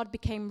 God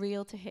became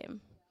real to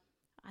him.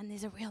 And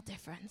there's a real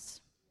difference.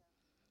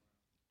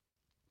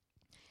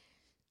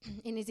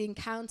 In his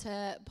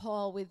encounter,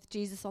 Paul, with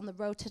Jesus on the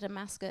road to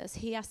Damascus,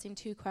 he asked him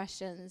 2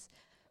 questions.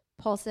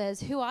 Paul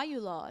says, "Who are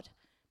you, Lord?"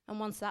 And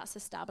once that's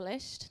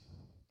established,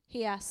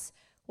 he asks,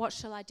 "What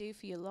shall I do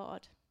for you,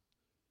 Lord?"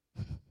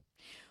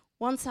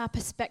 Once our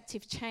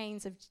perspective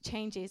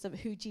changes of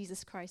who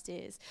Jesus Christ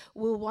is,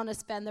 we'll want to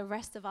spend the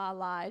rest of our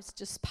lives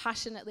just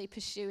passionately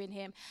pursuing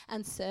him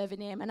and serving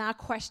him. And our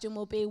question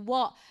will be,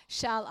 what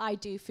shall I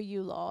do for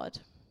you, Lord?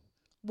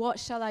 What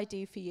shall I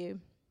do for you?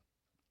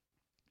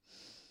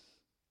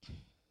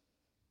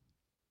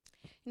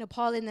 You know,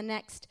 Paul, in the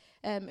next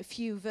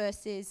few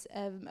verses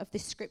of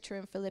this scripture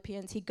in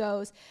Philippians, he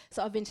goes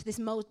sort of into this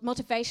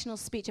motivational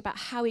speech about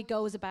how he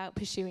goes about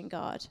pursuing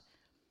God.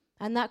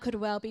 And that could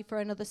well be for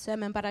another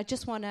sermon, but I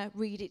just want to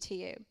read it to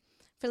you.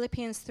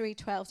 Philippians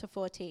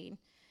 3:12-14.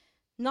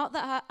 Not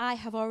that I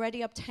have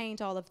already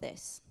obtained all of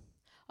this,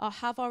 or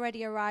have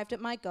already arrived at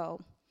my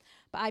goal,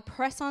 but I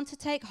press on to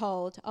take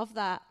hold of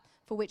that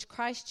for which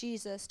Christ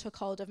Jesus took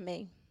hold of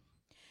me.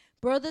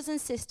 Brothers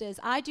and sisters,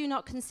 I do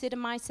not consider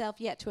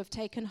myself yet to have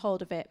taken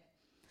hold of it.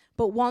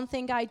 But one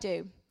thing I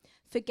do,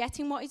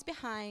 forgetting what is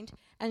behind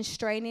and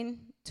straining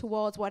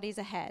towards what is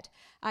ahead,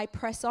 I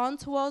press on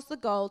towards the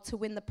goal to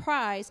win the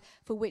prize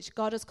for which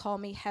God has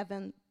called me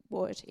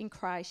heavenward in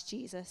Christ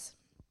Jesus.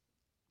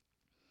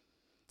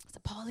 So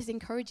Paul is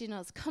encouraging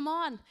us, come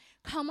on,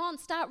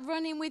 start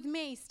running with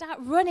me. Start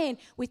running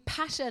with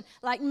passion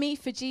like me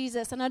for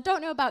Jesus. And I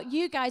don't know about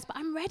you guys, but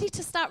I'm ready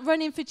to start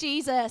running for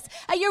Jesus.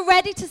 Are you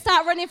ready to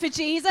start running for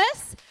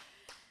Jesus?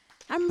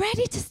 I'm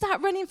ready to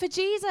start running for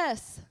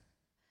Jesus.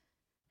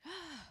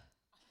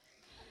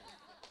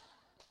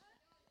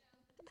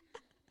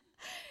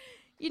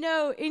 You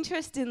know,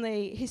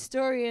 interestingly,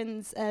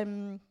 historians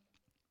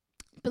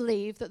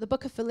believe that the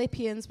book of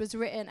Philippians was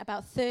written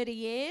about 30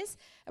 years,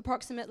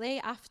 approximately,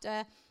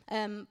 after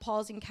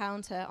Paul's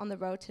encounter on the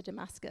road to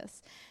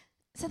Damascus.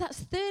 So that's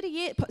 30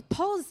 years.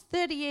 Paul's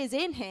 30 years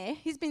in here.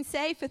 He's been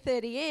saved for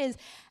 30 years,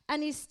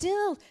 and he's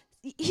still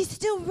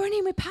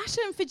running with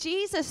passion for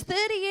Jesus.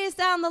 30 years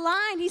down the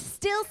line, he's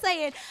still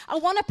saying, I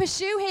want to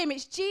pursue him.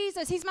 It's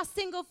Jesus. He's my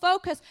single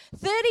focus.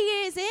 30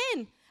 years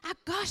in. Oh,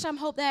 gosh, I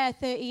hope there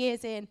 30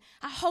 years in.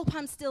 I hope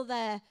I'm still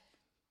there.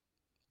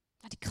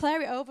 I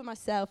declare it over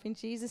myself in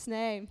Jesus'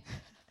 name.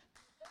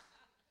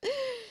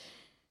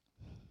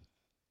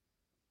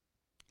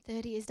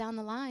 30 years down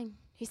the line,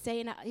 he's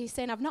saying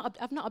I've not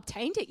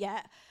obtained it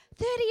yet.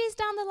 30 years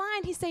down the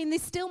line, he's saying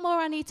there's still more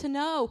I need to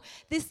know.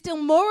 There's still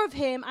more of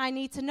him I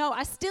need to know.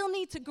 I still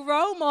need to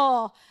grow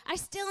more.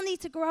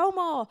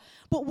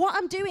 But what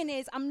I'm doing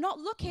is I'm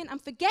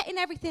forgetting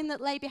everything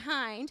that lay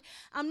behind.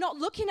 I'm not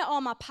looking at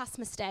all my past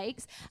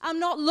mistakes. I'm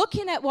not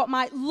looking at what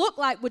might look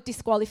like would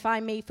disqualify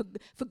me for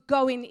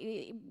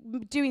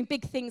doing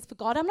big things for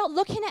God. I'm not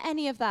looking at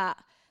any of that.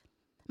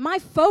 My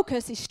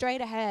focus is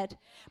straight ahead.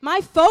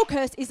 My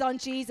focus is on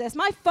Jesus.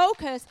 My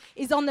focus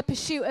is on the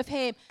pursuit of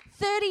him.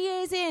 30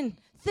 years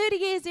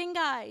in,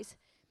 guys.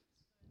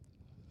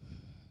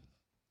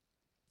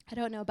 I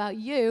don't know about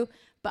you,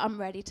 but I'm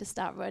ready to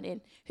start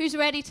running. Who's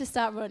ready to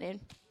start running?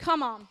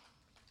 Come on.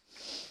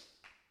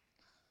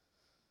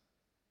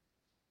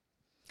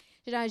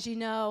 As you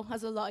know,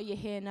 as a lot of you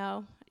here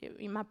know,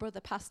 my brother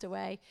passed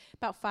away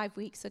about 5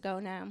 weeks ago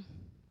now.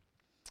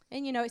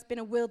 And you know, it's been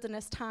a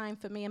wilderness time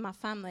for me and my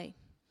family.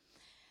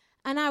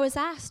 And I was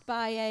asked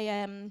by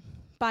a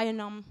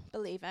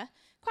non-believer,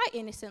 quite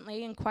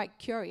innocently and quite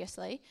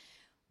curiously,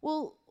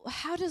 well,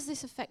 how does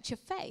this affect your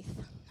faith?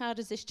 How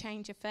does this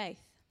change your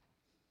faith?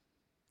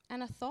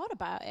 And I thought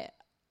about it,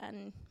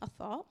 and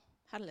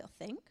had a little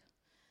think.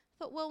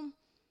 Thought, well,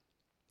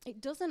 it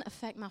doesn't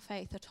affect my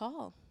faith at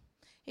all.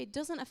 It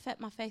doesn't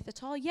affect my faith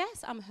at all.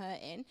 Yes, I'm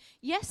hurting.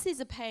 Yes, there's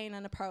a pain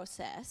and a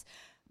process,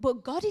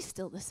 but God is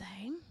still the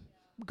same.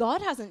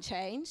 God hasn't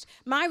changed.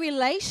 My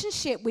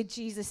relationship with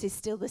Jesus is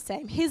still the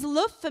same. His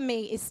love for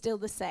me is still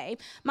the same.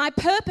 My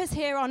purpose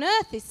here on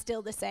earth is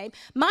still the same.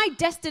 My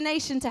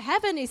destination to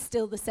heaven is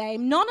still the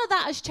same. None of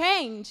that has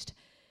changed.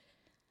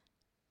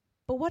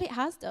 But what it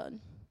has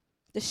done,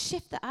 the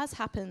shift that has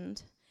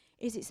happened,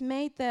 is it's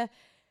made the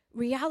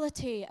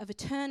reality of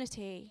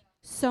eternity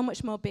so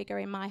much more bigger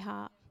in my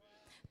heart.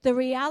 The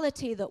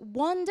reality that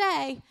one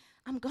day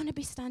I'm going to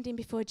be standing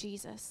before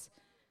Jesus.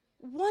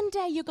 One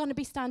day you're going to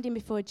be standing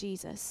before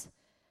Jesus.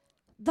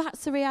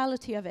 That's the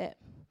reality of it.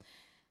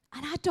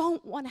 And I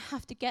don't want to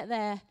have to get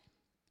there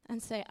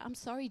and say, I'm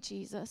sorry,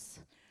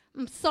 Jesus.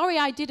 I'm sorry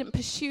I didn't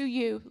pursue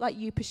you like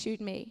you pursued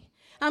me.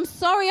 I'm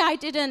sorry I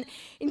didn't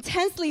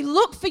intensely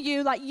look for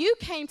you like you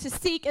came to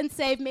seek and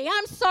save me.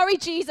 I'm sorry,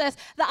 Jesus,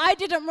 that I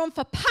didn't run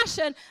for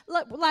passion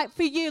like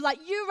for you, like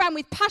you ran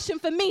with passion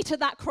for me to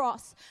that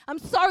cross. I'm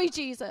sorry,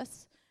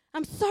 Jesus.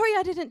 I'm sorry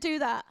I didn't do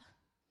that.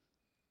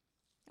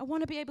 I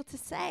want to be able to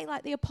say,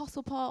 like the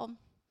Apostle Paul,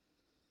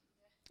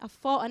 I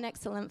fought an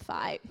excellent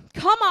fight.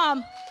 Come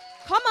on.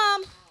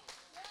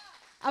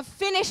 I've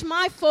finished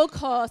my full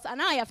course,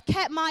 and I have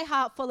kept my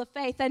heart full of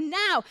faith, and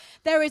now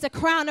there is a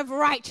crown of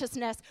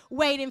righteousness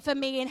waiting for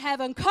me in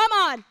heaven. Come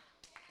on.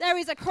 There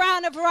is a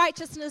crown of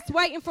righteousness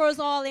waiting for us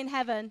all in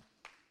heaven.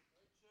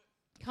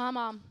 Come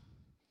on.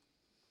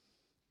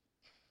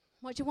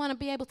 What do you want to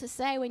be able to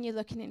say when you're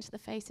looking into the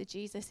face of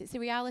Jesus? It's the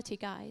reality,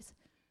 guys.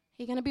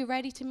 Are you going to be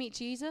ready to meet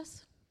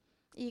Jesus?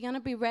 Are you going to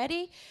be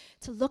ready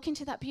to look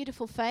into that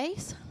beautiful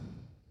face?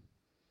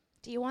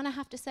 Do you want to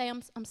have to say,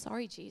 I'm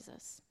sorry,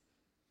 Jesus?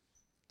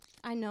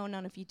 I know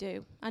none of you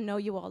do. I know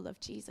you all love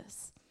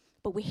Jesus.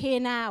 But we're here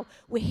now.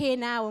 We're here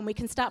now, and we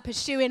can start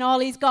pursuing all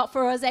he's got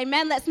for us.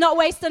 Amen. Let's not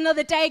waste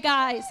another day,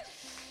 guys.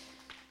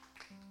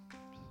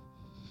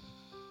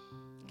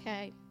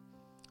 Okay.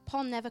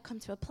 Paul never come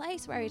to a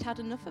place where he'd had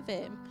enough of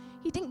him.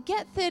 He didn't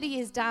get 30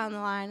 years down the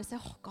line and say,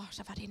 oh, gosh,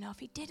 I've had enough.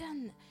 He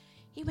didn't.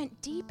 He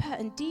went deeper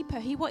and deeper.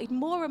 He wanted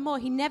more and more.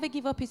 He never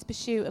gave up his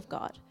pursuit of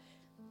God.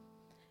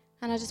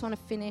 And I just want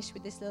to finish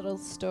with this little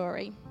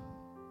story.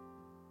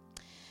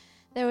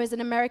 There was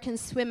an American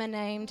swimmer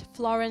named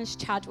Florence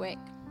Chadwick.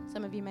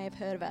 Some of you may have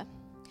heard of her.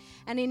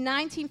 And in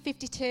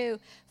 1952,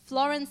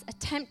 Florence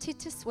attempted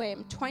to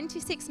swim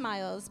 26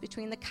 miles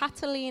between the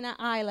Catalina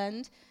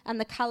Island and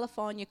the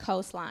California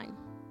coastline.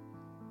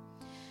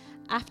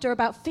 After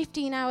about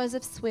 15 hours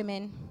of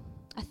swimming,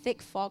 a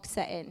thick fog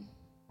set in.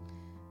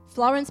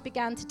 Florence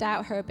began to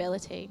doubt her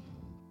ability.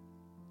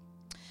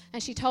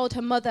 And she told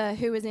her mother,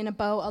 who was in a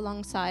boat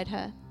alongside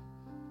her,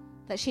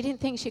 that she didn't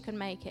think she could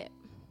make it.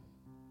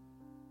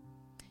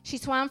 She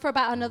swam for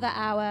about another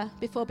hour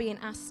before being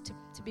asked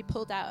to be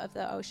pulled out of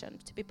the ocean,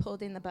 to be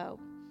pulled in the boat,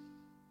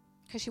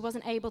 because she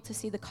wasn't able to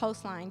see the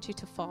coastline due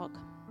to fog.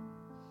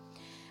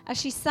 As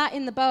she sat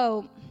in the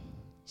boat,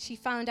 she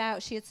found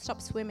out she had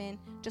stopped swimming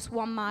just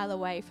 1 mile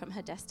away from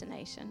her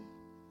destination.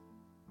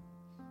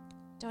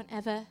 Don't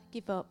ever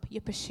give up your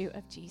pursuit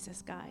of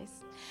Jesus,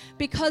 guys.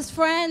 Because,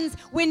 friends,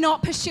 we're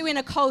not pursuing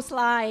a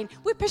coastline.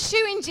 We're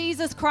pursuing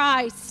Jesus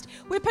Christ.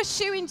 We're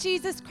pursuing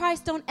Jesus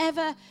Christ. Don't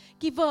ever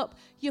give up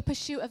your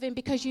pursuit of him,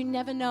 because you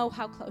never know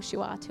how close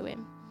you are to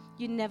him.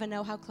 You never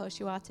know how close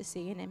you are to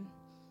seeing him.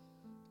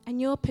 And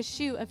your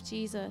pursuit of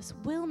Jesus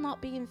will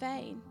not be in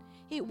vain.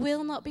 It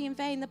will not be in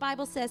vain. The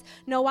Bible says,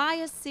 no eye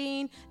has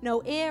seen,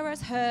 no ear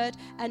has heard,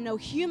 and no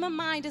human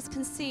mind has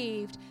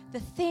conceived the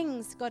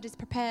things God has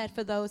prepared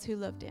for those who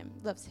loves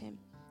him.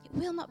 It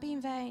will not be in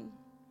vain.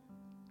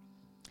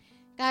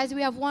 Guys,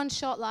 we have one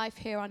short life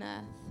here on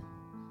earth,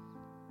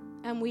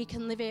 and we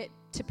can live it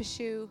to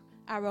pursue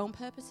our own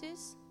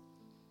purposes,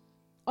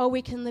 or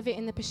we can live it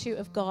in the pursuit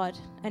of God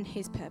and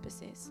his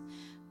purposes.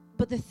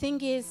 But the thing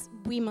is,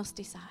 we must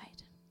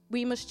decide.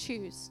 We must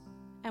choose,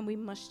 and we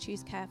must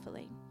choose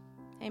carefully.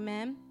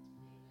 Amen?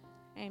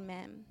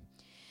 Amen.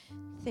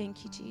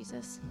 Thank you,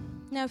 Jesus.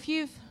 Now, if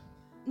you've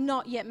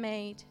not yet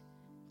made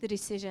the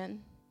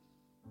decision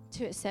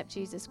to accept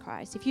Jesus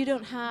Christ, if you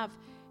don't have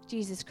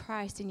Jesus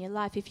Christ in your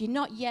life, if you're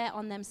not yet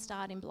on them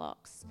starting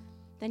blocks,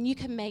 then you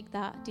can make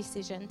that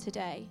decision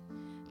today.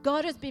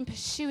 God has been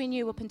pursuing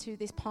you up until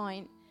this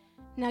point.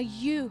 Now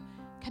you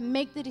can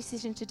make the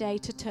decision today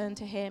to turn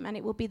to him, and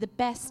it will be the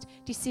best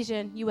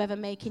decision you ever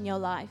make in your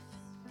life.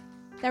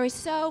 There is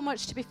so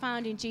much to be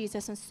found in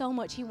Jesus, and so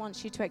much he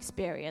wants you to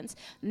experience.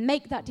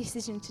 Make that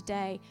decision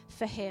today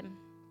for him.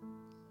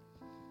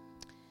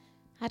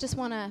 I just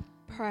want to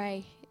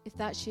pray, if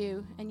that's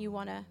you and you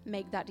want to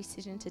make that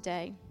decision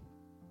today.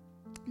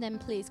 Then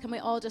please, can we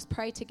all just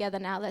pray together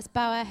now? Let's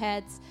bow our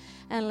heads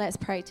and let's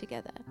pray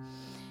together.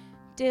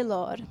 Dear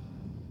Lord,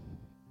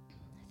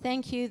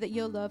 thank you that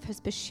your love has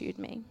pursued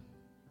me.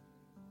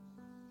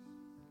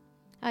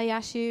 I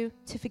ask you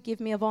to forgive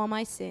me of all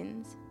my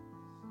sins.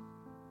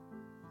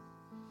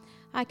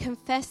 I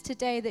confess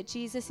today that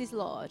Jesus is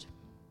Lord.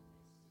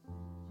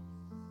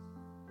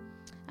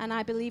 And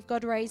I believe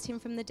God raised him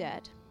from the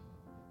dead.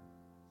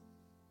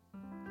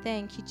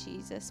 Thank you,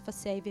 Jesus, for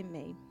saving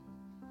me.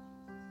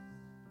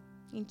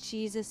 In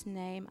Jesus'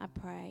 name I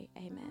pray,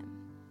 amen.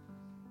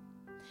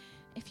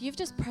 If you've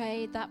just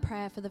prayed that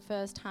prayer for the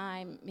first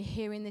time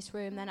here in this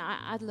room, then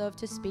I'd love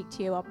to speak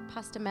to you, or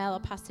Pastor Mel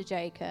or Pastor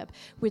Jacob.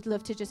 We'd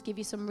love to just give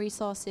you some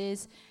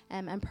resources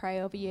and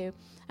pray over you.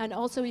 And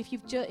also, if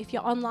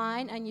you're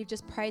online and you've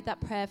just prayed that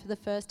prayer for the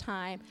first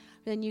time,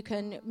 then you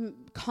can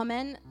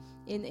comment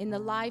in the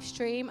live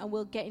stream, and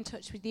we'll get in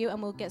touch with you and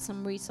we'll get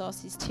some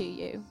resources to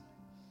you.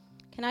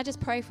 Can I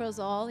just pray for us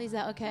all? Is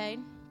that okay?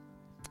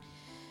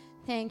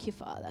 Thank you,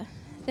 Father.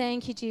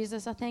 Thank you,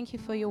 Jesus. I thank you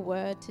for your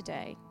word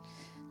today.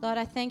 Lord,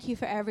 I thank you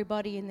for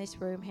everybody in this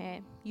room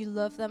here. You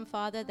love them,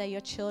 Father. They're your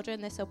children.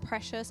 They're so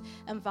precious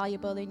and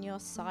valuable in your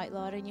sight,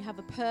 Lord. And you have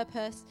a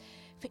purpose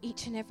for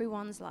each and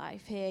everyone's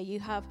life here. You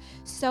have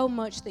so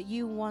much that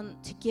you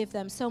want to give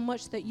them, so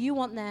much that you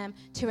want them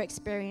to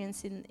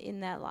experience in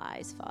their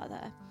lives,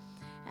 Father.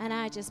 And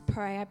I just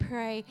pray. I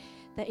pray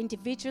that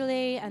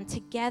individually and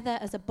together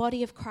as a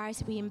body of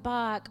Christ, we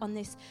embark on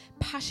this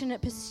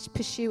passionate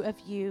pursuit of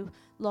you,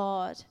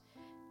 Lord.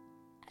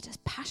 A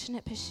just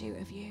passionate pursuit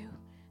of you.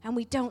 And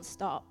we don't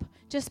stop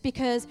just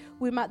because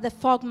the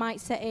fog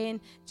might set in,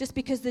 just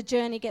because the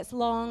journey gets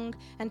long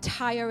and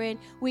tiring.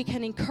 We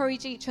can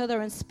encourage each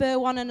other and spur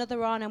one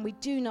another on, and we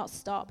do not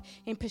stop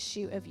in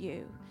pursuit of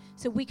you.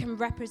 So we can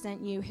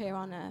represent you here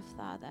on earth,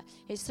 Father.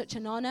 It's such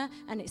an honor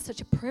and it's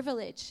such a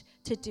privilege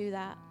to do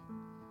that.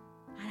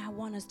 And I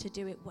want us to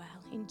do it well.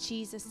 In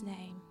Jesus'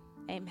 name,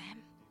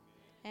 amen.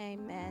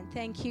 Amen.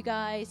 Thank you,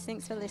 guys.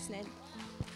 Thanks for listening.